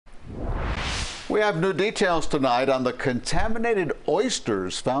We have new details tonight on the contaminated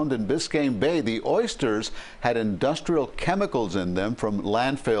oysters found in Biscayne Bay. The oysters had industrial chemicals in them from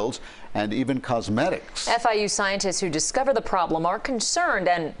landfills and even cosmetics. FIU scientists who discover the problem are concerned,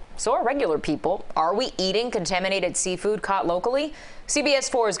 and so are regular people. Are we eating contaminated seafood caught locally?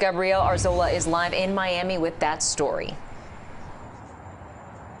 CBS 4's Gabrielle Arzola is live in Miami with that story.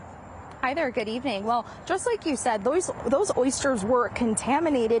 Hi there, good evening. Well, just like you said, those oysters were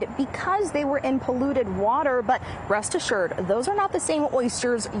contaminated because they were in polluted water, but rest assured, those are not the same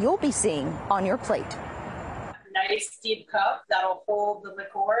oysters you'll be seeing on your plate. Nice deep cup that'll hold the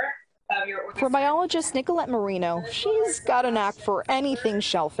liquor of your oyster. For biologist Nicolette Marino, she's got a knack for anything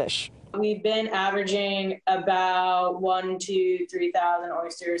shellfish. We've been averaging about 1,000 to 3,000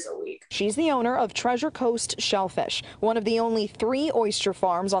 oysters a week. She's the owner of Treasure Coast Shellfish, one of the only 3 oyster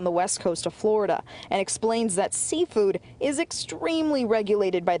farms on the west coast of Florida, and explains that seafood is extremely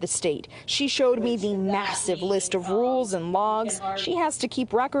regulated by the state. She showed me the massive list of rules and logs she has to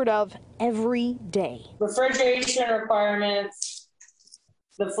keep record of every day. Refrigeration requirements,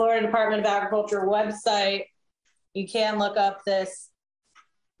 the Florida Department of Agriculture website, you can look up this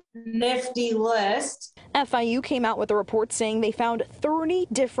nifty list. FIU came out with a report saying they found 30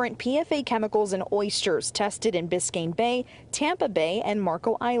 different PFA chemicals in oysters tested in Biscayne Bay, Tampa Bay, and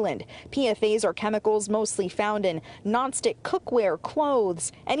Marco Island. PFAs are chemicals mostly found in nonstick cookware,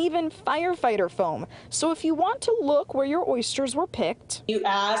 clothes, and even firefighter foam. So if you want to look where your oysters were picked, you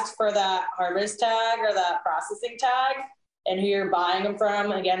asked for that harvest tag or that processing tag and who you're buying them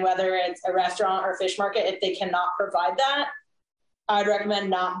from. Again, whether it's a restaurant or fish market, if they cannot provide that, I'd recommend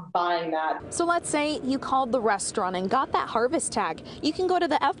not buying that. So let's say you called the restaurant and got that harvest tag. You can go to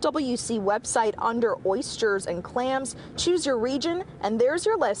the FWC website under oysters and clams, choose your region, and there's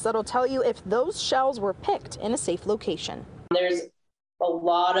your list that'll tell you if those shells were picked in a safe location. There's a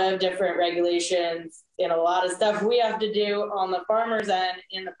lot of different regulations and a lot of stuff we have to do on the farmer's end,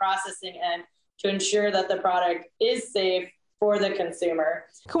 in the processing end, to ensure that the product is safe for the consumer.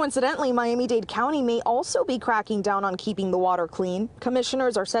 Coincidentally, Miami-Dade County may also be cracking down on keeping the water clean.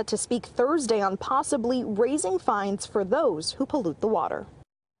 Commissioners are set to speak Thursday on possibly raising fines for those who pollute the water.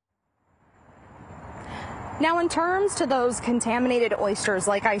 Now, in terms to those contaminated oysters,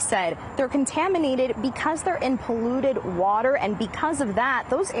 like I said, they're contaminated because they're in polluted water, and because of that,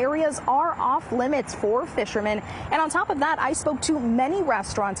 those areas are off limits for fishermen. And on top of that, I spoke to many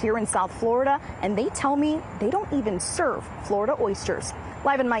restaurants here in South Florida, and they tell me they don't even serve Florida oysters.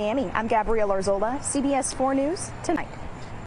 Live in Miami, I'm Gabrielle Arzola, CBS 4 News Tonight.